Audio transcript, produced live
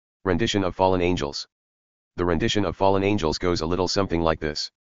Rendition of fallen angels. The rendition of fallen angels goes a little something like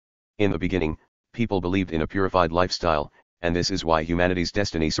this. In the beginning, people believed in a purified lifestyle, and this is why humanity's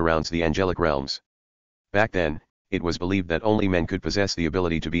destiny surrounds the angelic realms. Back then, it was believed that only men could possess the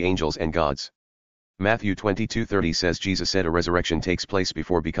ability to be angels and gods. Matthew 22:30 says Jesus said a resurrection takes place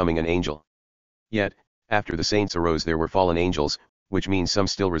before becoming an angel. Yet, after the saints arose there were fallen angels, which means some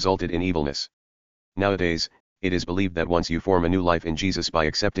still resulted in evilness. Nowadays, it is believed that once you form a new life in Jesus by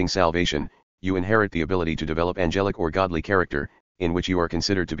accepting salvation, you inherit the ability to develop angelic or godly character, in which you are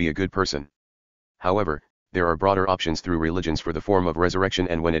considered to be a good person. However, there are broader options through religions for the form of resurrection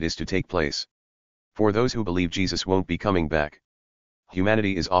and when it is to take place. For those who believe Jesus won't be coming back,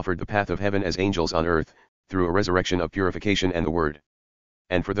 humanity is offered the path of heaven as angels on earth, through a resurrection of purification and the Word.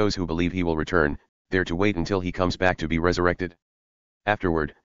 And for those who believe he will return, they're to wait until he comes back to be resurrected.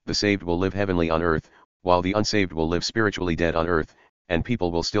 Afterward, the saved will live heavenly on earth, while the unsaved will live spiritually dead on earth, and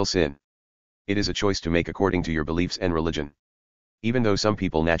people will still sin. It is a choice to make according to your beliefs and religion. Even though some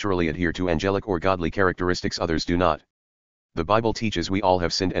people naturally adhere to angelic or godly characteristics, others do not. The Bible teaches we all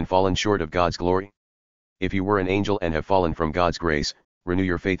have sinned and fallen short of God's glory. If you were an angel and have fallen from God's grace, renew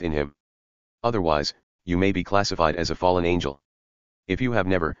your faith in him. Otherwise, you may be classified as a fallen angel. If you have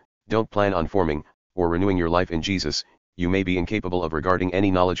never, don't plan on forming, or renewing your life in Jesus, you may be incapable of regarding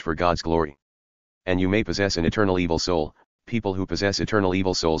any knowledge for God's glory. And you may possess an eternal evil soul. People who possess eternal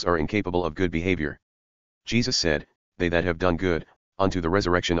evil souls are incapable of good behavior. Jesus said, "They that have done good, unto the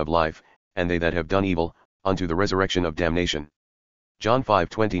resurrection of life, and they that have done evil, unto the resurrection of damnation." John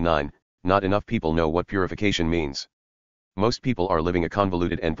 5:29. Not enough people know what purification means. Most people are living a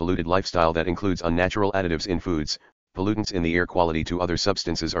convoluted and polluted lifestyle that includes unnatural additives in foods, pollutants in the air, quality to other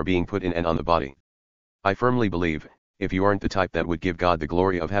substances are being put in and on the body. I firmly believe, if you aren't the type that would give God the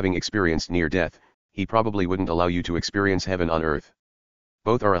glory of having experienced near death, he probably wouldn't allow you to experience heaven on earth.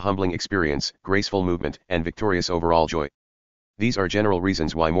 Both are a humbling experience, graceful movement, and victorious overall joy. These are general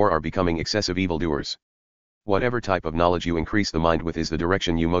reasons why more are becoming excessive evildoers. Whatever type of knowledge you increase the mind with is the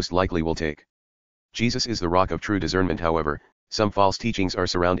direction you most likely will take. Jesus is the rock of true discernment. However, some false teachings are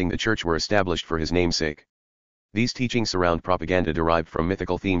surrounding the church were established for his name's sake. These teachings surround propaganda derived from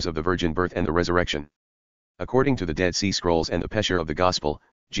mythical themes of the virgin birth and the resurrection. According to the Dead Sea Scrolls and the Pesher of the Gospel,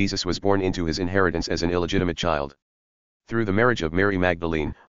 Jesus was born into his inheritance as an illegitimate child. Through the marriage of Mary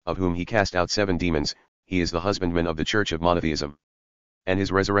Magdalene, of whom he cast out 7 demons, he is the husbandman of the Church of Monotheism. And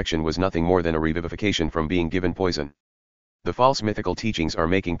his resurrection was nothing more than a revivification from being given poison. The false mythical teachings are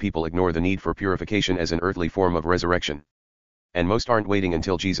making people ignore the need for purification as an earthly form of resurrection. And most aren't waiting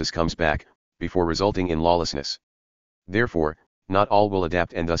until Jesus comes back, before resulting in lawlessness. Therefore, not all will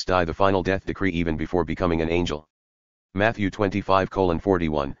adapt and thus die the final death decree even before becoming an angel. Matthew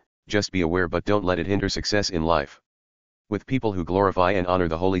 25:41, just be aware but don't let it hinder success in life. With people who glorify and honor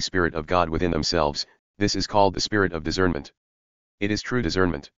the Holy Spirit of God within themselves, this is called the spirit of discernment. It is true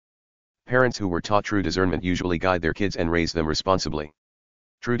discernment. Parents who were taught true discernment usually guide their kids and raise them responsibly.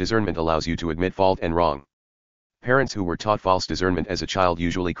 True discernment allows you to admit fault and wrong. Parents who were taught false discernment as a child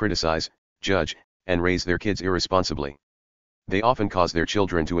usually criticize, judge, and raise their kids irresponsibly. They often cause their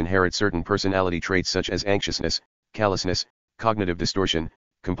children to inherit certain personality traits such as anxiousness, callousness, cognitive distortion,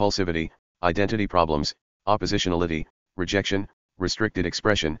 compulsivity, identity problems, oppositionality, rejection, restricted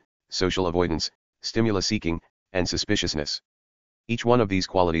expression, social avoidance, stimulus seeking, and suspiciousness. Each one of these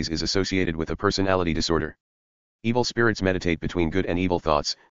qualities is associated with a personality disorder. Evil spirits meditate between good and evil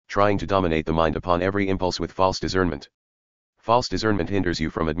thoughts, trying to dominate the mind upon every impulse with false discernment. False discernment hinders you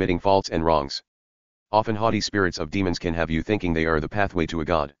from admitting faults and wrongs. Often haughty spirits of demons can have you thinking they are the pathway to a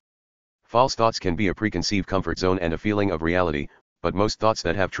god. False thoughts can be a preconceived comfort zone and a feeling of reality, but most thoughts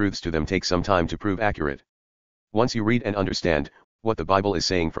that have truths to them take some time to prove accurate. Once you read and understand what the Bible is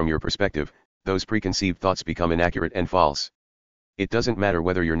saying from your perspective, those preconceived thoughts become inaccurate and false. It doesn't matter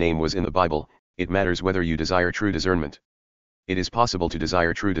whether your name was in the Bible, it matters whether you desire true discernment. It is possible to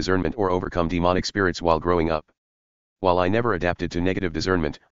desire true discernment or overcome demonic spirits while growing up. While I never adapted to negative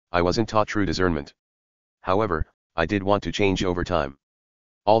discernment, I wasn't taught true discernment. However, I did want to change over time.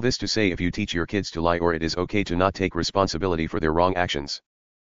 All this to say, if you teach your kids to lie or it is okay to not take responsibility for their wrong actions,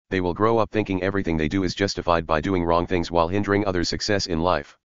 they will grow up thinking everything they do is justified by doing wrong things while hindering others' success in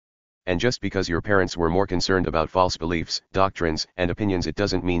life. And just because your parents were more concerned about false beliefs, doctrines, and opinions, it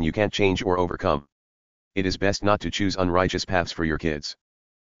doesn't mean you can't change or overcome. It is best not to choose unrighteous paths for your kids.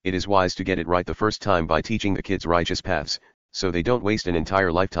 It is wise to get it right the first time by teaching the kids righteous paths, so they don't waste an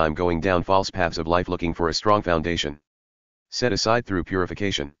entire lifetime going down false paths of life looking for a strong foundation. Set aside through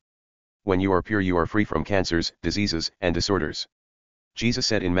purification. When you are pure, you are free from cancers, diseases, and disorders. Jesus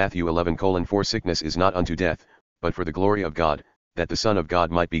said in Matthew 11:4, sickness is not unto death, but for the glory of God, that the Son of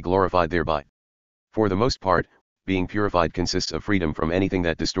God might be glorified thereby. For the most part, being purified consists of freedom from anything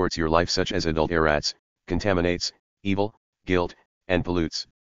that distorts your life, such as adulterates, contaminates, evil, guilt, and pollutes.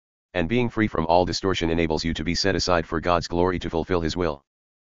 And being free from all distortion enables you to be set aside for God's glory to fulfill His will.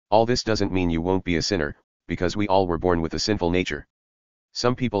 All this doesn't mean you won't be a sinner, because we all were born with a sinful nature.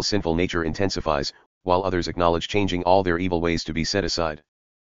 Some people's sinful nature intensifies, while others acknowledge changing all their evil ways to be set aside.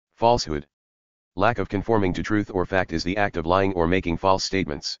 Falsehood. Lack of conforming to truth or fact is the act of lying or making false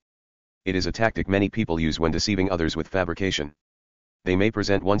statements. It is a tactic many people use when deceiving others with fabrication. They may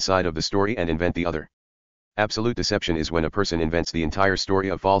present one side of the story and invent the other. Absolute deception is when a person invents the entire story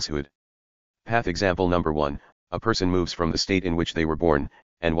of falsehood. Path example number 1, a person moves from the state in which they were born,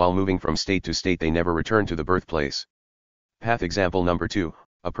 and while moving from state to state they never return to the birthplace. Path example number 2,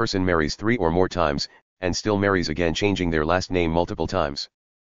 a person marries 3 or more times, and still marries again, changing their last name multiple times.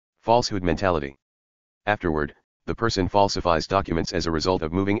 Falsehood mentality. Afterward, the person falsifies documents as a result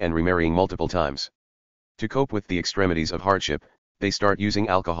of moving and remarrying multiple times. To cope with the extremities of hardship, they start using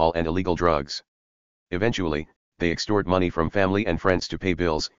alcohol and illegal drugs. Eventually, they extort money from family and friends to pay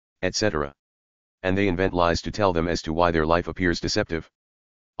bills, etc. And they invent lies to tell them as to why their life appears deceptive.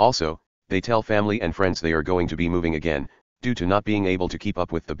 Also, they tell family and friends they are going to be moving again, due to not being able to keep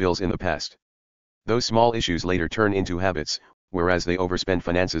up with the bills in the past. Those small issues later turn into habits, whereas they overspend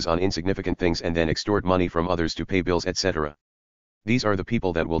finances on insignificant things and then extort money from others to pay bills, etc. These are the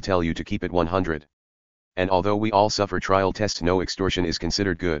people that will tell you to keep it 100. And although we all suffer trial tests, no extortion is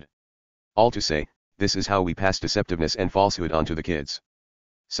considered good. All to say, this is how we pass deceptiveness and falsehood onto the kids.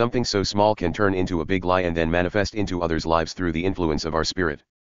 Something so small can turn into a big lie and then manifest into others' lives through the influence of our spirit.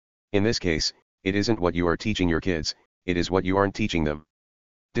 In this case, it isn't what you are teaching your kids, it is what you aren't teaching them.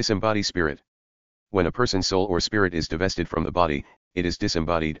 Disembodied spirit. When a person's soul or spirit is divested from the body, it is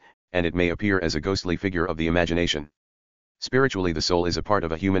disembodied, and it may appear as a ghostly figure of the imagination. Spiritually, the soul is a part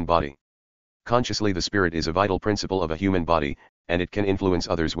of a human body. Consciously, the spirit is a vital principle of a human body, and it can influence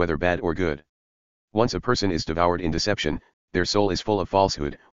others whether bad or good. Once a person is devoured in deception, their soul is full of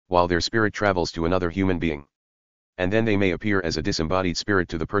falsehood, while their spirit travels to another human being. And then they may appear as a disembodied spirit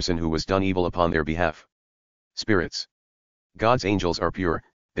to the person who was done evil upon their behalf. Spirits. God's angels are pure,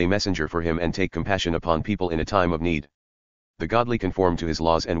 they messenger for Him and take compassion upon people in a time of need. The godly conform to His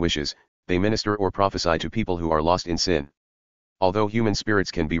laws and wishes, they minister or prophesy to people who are lost in sin. Although human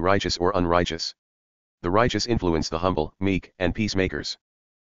spirits can be righteous or unrighteous, the righteous influence the humble, meek, and peacemakers.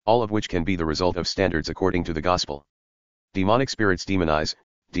 All of which can be the result of standards according to the gospel. Demonic spirits demonize,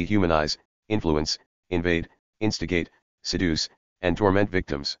 dehumanize, influence, invade, instigate, seduce, and torment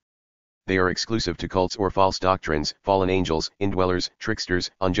victims. They are exclusive to cults or false doctrines, fallen angels, indwellers, tricksters,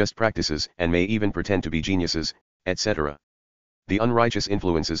 unjust practices, and may even pretend to be geniuses, etc. The unrighteous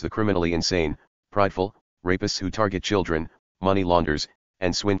influences the criminally insane, prideful, rapists who target children, money launderers,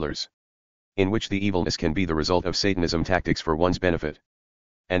 and swindlers. In which the evilness can be the result of Satanism tactics for one's benefit.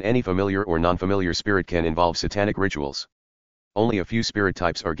 And any familiar or non-familiar spirit can involve satanic rituals. Only a few spirit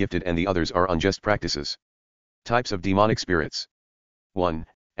types are gifted and the others are unjust practices. Types of demonic spirits. 1.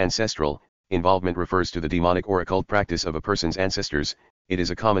 Ancestral. Involvement refers to the demonic or occult practice of a person's ancestors. It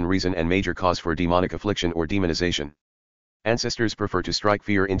is a common reason and major cause for demonic affliction or demonization. Ancestors prefer to strike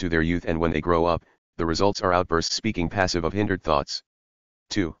fear into their youth, and when they grow up, the results are outbursts speaking passive of hindered thoughts.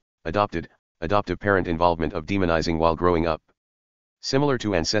 2. Adopted. Adoptive parent involvement of demonizing while growing up. Similar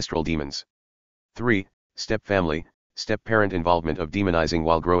to ancestral demons. 3. Step-family. Step-parent involvement of demonizing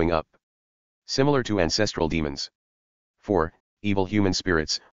while growing up. Similar to ancestral demons. 4. Evil human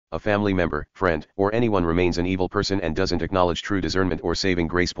spirits. A family member, friend, or anyone remains an evil person and doesn't acknowledge true discernment or saving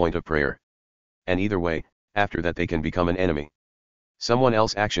grace point of prayer. And either way, after that they can become an enemy. Someone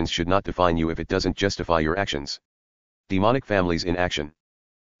else's actions should not define you if it doesn't justify your actions. Demonic families in action.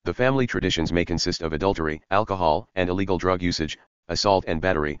 The family traditions may consist of adultery, alcohol and illegal drug usage, assault and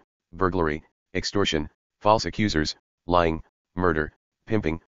battery, burglary, extortion, false accusers, lying, murder,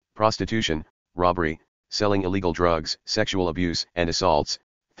 pimping, prostitution, robbery, selling illegal drugs, sexual abuse and assaults,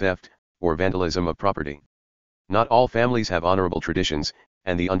 theft, or vandalism of property. Not all families have honorable traditions,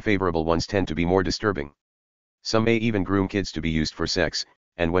 and the unfavorable ones tend to be more disturbing. Some may even groom kids to be used for sex,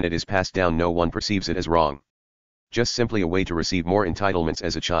 and when it is passed down no one perceives it as wrong. Just simply a way to receive more entitlements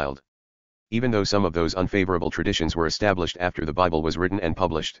as a child. Even though some of those unfavorable traditions were established after the Bible was written and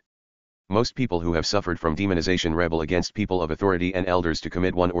published. Most people who have suffered from demonization rebel against people of authority and elders to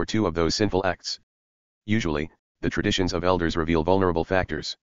commit one or two of those sinful acts. Usually, the traditions of elders reveal vulnerable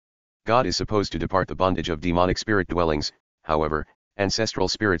factors. God is supposed to depart the bondage of demonic spirit dwellings, however, ancestral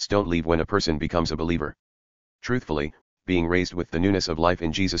spirits don't leave when a person becomes a believer. Truthfully, being raised with the newness of life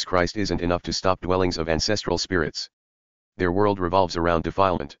in Jesus Christ isn't enough to stop dwellings of ancestral spirits. Their world revolves around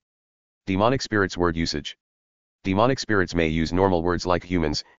defilement. Demonic spirits word usage. Demonic spirits may use normal words like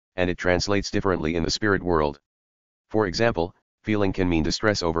humans, and it translates differently in the spirit world. For example, feeling can mean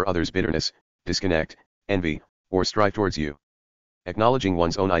distress over others' bitterness, disconnect, envy, or strife towards you. Acknowledging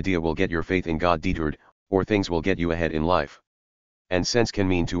one's own idea will get your faith in God deterred, or things will get you ahead in life. And sense can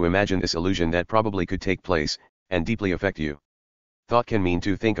mean to imagine this illusion that probably could take place, and deeply affect you. Thought can mean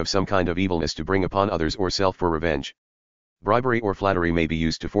to think of some kind of evilness to bring upon others or self for revenge. Bribery or flattery may be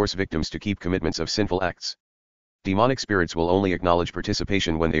used to force victims to keep commitments of sinful acts. Demonic spirits will only acknowledge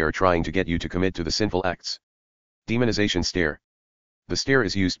participation when they are trying to get you to commit to the sinful acts. Demonization stare. The stare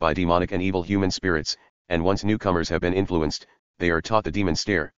is used by demonic and evil human spirits, and once newcomers have been influenced, they are taught the demon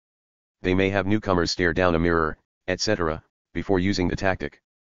stare. They may have newcomers stare down a mirror, etc., before using the tactic.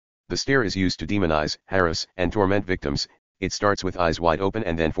 The stare is used to demonize, harass, and torment victims. It starts with eyes wide open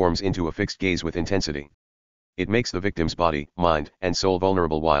and then forms into a fixed gaze with intensity. It makes the victim's body, mind, and soul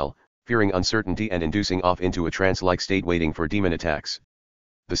vulnerable while fearing uncertainty and inducing off into a trance-like state waiting for demon attacks.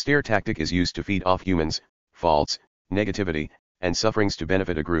 The stare tactic is used to feed off humans, faults, negativity, and sufferings to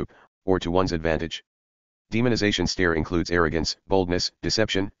benefit a group, or to one's advantage. Demonization stare includes arrogance, boldness,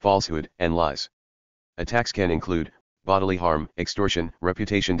 deception, falsehood, and lies. Attacks can include bodily harm, extortion,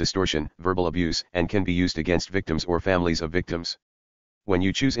 reputation distortion, verbal abuse, and can be used against victims or families of victims. When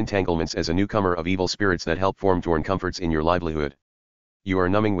you choose entanglements as a newcomer of evil spirits that help form torn comforts in your livelihood, you are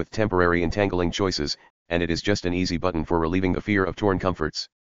numbing with temporary entangling choices, and it is just an easy button for relieving the fear of torn comforts.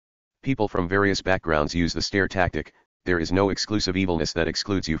 People from various backgrounds use the stare tactic. There is no exclusive evilness that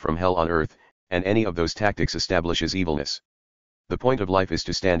excludes you from hell on earth, and any of those tactics establishes evilness. The point of life is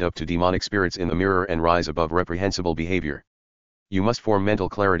to stand up to demonic spirits in the mirror and rise above reprehensible behavior. You must form mental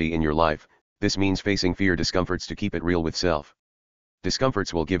clarity in your life. This means facing fear discomforts to keep it real with self.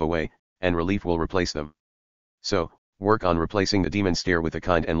 Discomforts will give away, and relief will replace them. So, work on replacing the demon stare with a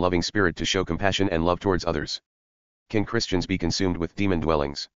kind and loving spirit to show compassion and love towards others. Can Christians be consumed with demon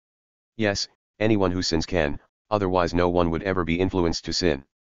dwellings? Yes, anyone who sins can, otherwise no one would ever be influenced to sin.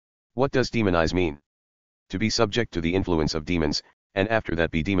 What does demonize mean? To be subject to the influence of demons, and after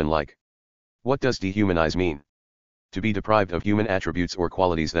that be demon-like. What does dehumanize mean? To be deprived of human attributes or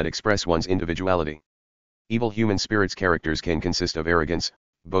qualities that express one's individuality. Evil human spirits' characters can consist of arrogance,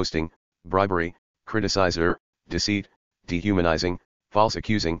 boasting, bribery, criticizer, deceit, dehumanizing, false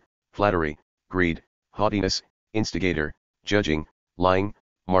accusing, flattery, greed, haughtiness, instigator, judging, lying,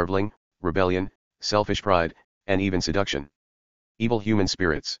 marveling, rebellion, selfish pride, and even seduction. Evil human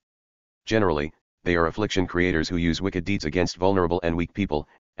spirits. Generally, they are affliction creators who use wicked deeds against vulnerable and weak people,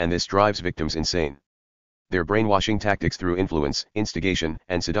 and this drives victims insane. Their brainwashing tactics through influence, instigation,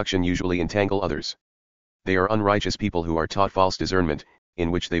 and seduction usually entangle others. They are unrighteous people who are taught false discernment, in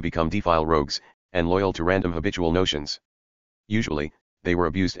which they become defile rogues, and loyal to random habitual notions. Usually, they were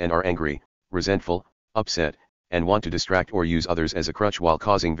abused and are angry, resentful, upset, and want to distract or use others as a crutch while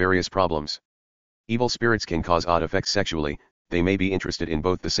causing various problems. Evil spirits can cause odd effects sexually. They may be interested in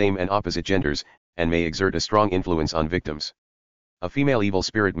both the same and opposite genders, and may exert a strong influence on victims. A female evil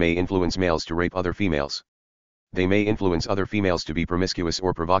spirit may influence males to rape other females. They may influence other females to be promiscuous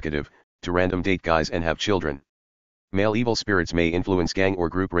or provocative, to random date guys and have children. Male evil spirits may influence gang or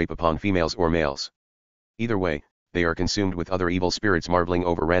group rape upon females or males. Either way, they are consumed with other evil spirits marveling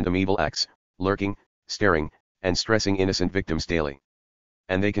over random evil acts, lurking, staring, and stressing innocent victims daily.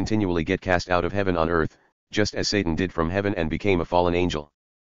 And they continually get cast out of heaven on earth, just as Satan did from heaven and became a fallen angel.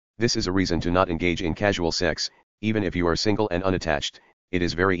 This is a reason to not engage in casual sex. Even if you are single and unattached, it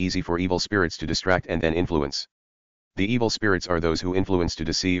is very easy for evil spirits to distract and then influence. The evil spirits are those who influence to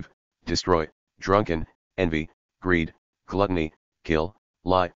deceive, destroy, drunken, envy, greed, gluttony, kill,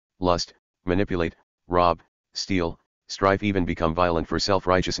 lie, lust, manipulate, rob, steal, strife, even become violent for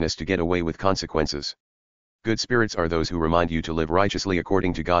self-righteousness to get away with consequences. Good spirits are those who remind you to live righteously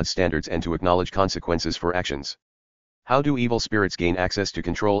according to God's standards and to acknowledge consequences for actions. How do evil spirits gain access to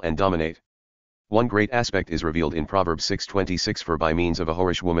control and dominate? One great aspect is revealed in Proverbs 6:26, for by means of a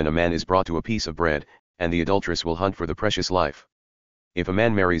whorish woman a man is brought to a piece of bread, and the adulteress will hunt for the precious life. If a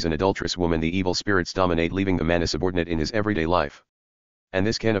man marries an adulterous woman, the evil spirits dominate, leaving the man a subordinate in his everyday life. And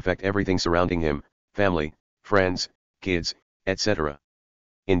this can affect everything surrounding him, family, friends, kids, etc.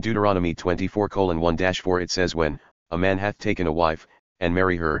 In Deuteronomy 24:1-4 it says, when a man hath taken a wife, and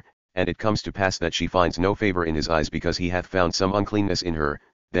marry her, and it comes to pass that she finds no favor in his eyes because he hath found some uncleanness in her,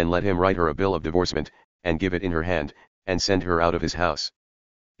 then let him write her a bill of divorcement, and give it in her hand, and send her out of his house.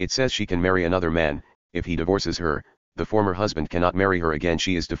 It says she can marry another man. If he divorces her, the former husband cannot marry her again,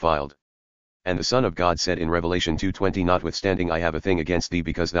 she is defiled. And the Son of God said in Revelation 2:20, notwithstanding I have a thing against thee,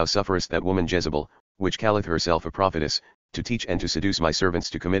 because thou sufferest that woman Jezebel, which calleth herself a prophetess, to teach and to seduce my servants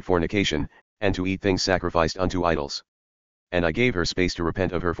to commit fornication, and to eat things sacrificed unto idols. And I gave her space to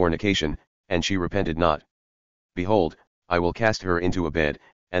repent of her fornication, and she repented not. Behold, I will cast her into a bed,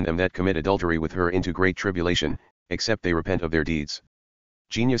 and them that commit adultery with her into great tribulation, except they repent of their deeds.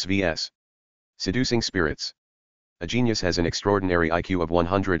 Genius vs. Seducing spirits. A genius has an extraordinary IQ of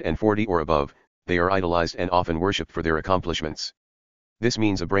 140 or above. They are idolized and often worshipped for their accomplishments. This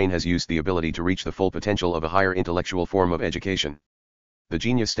means a brain has used the ability to reach the full potential of a higher intellectual form of education. The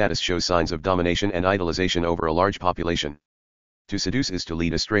genius status shows signs of domination and idolization over a large population. To seduce is to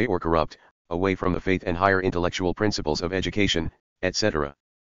lead astray or corrupt, away from the faith and higher intellectual principles of education, etc.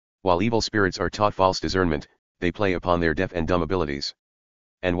 While evil spirits are taught false discernment, they play upon their deaf and dumb abilities.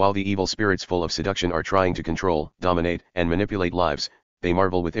 And while the evil spirits full of seduction are trying to control, dominate, and manipulate lives, they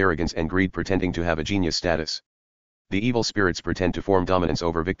marvel with arrogance and greed pretending to have a genius status. The evil spirits pretend to form dominance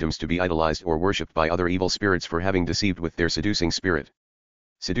over victims to be idolized or worshipped by other evil spirits for having deceived with their seducing spirit.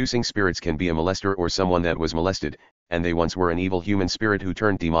 Seducing spirits can be a molester or someone that was molested, and they once were an evil human spirit who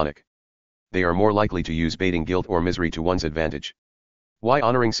turned demonic. They are more likely to use baiting guilt or misery to one's advantage. Why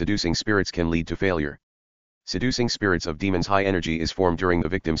honoring seducing spirits can lead to failure. Seducing spirits of demons' high energy is formed during the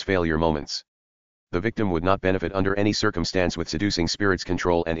victim's failure moments. The victim would not benefit under any circumstance with seducing spirits'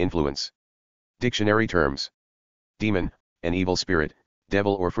 control and influence. Dictionary terms. Demon, an evil spirit,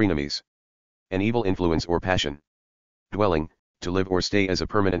 devil or frenemies. An evil influence or passion. Dwelling, to live or stay as a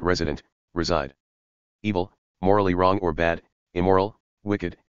permanent resident, reside. Evil, morally wrong or bad, immoral,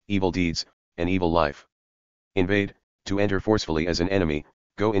 wicked, evil deeds, an evil life. Invade, to enter forcefully as an enemy,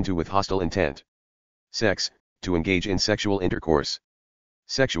 go into with hostile intent. Sex, to engage in sexual intercourse.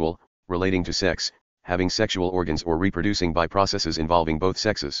 Sexual, relating to sex, having sexual organs or reproducing by processes involving both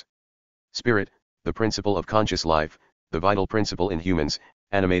sexes. Spirit, the principle of conscious life, the vital principle in humans,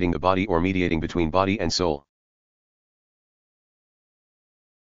 animating the body or mediating between body and soul.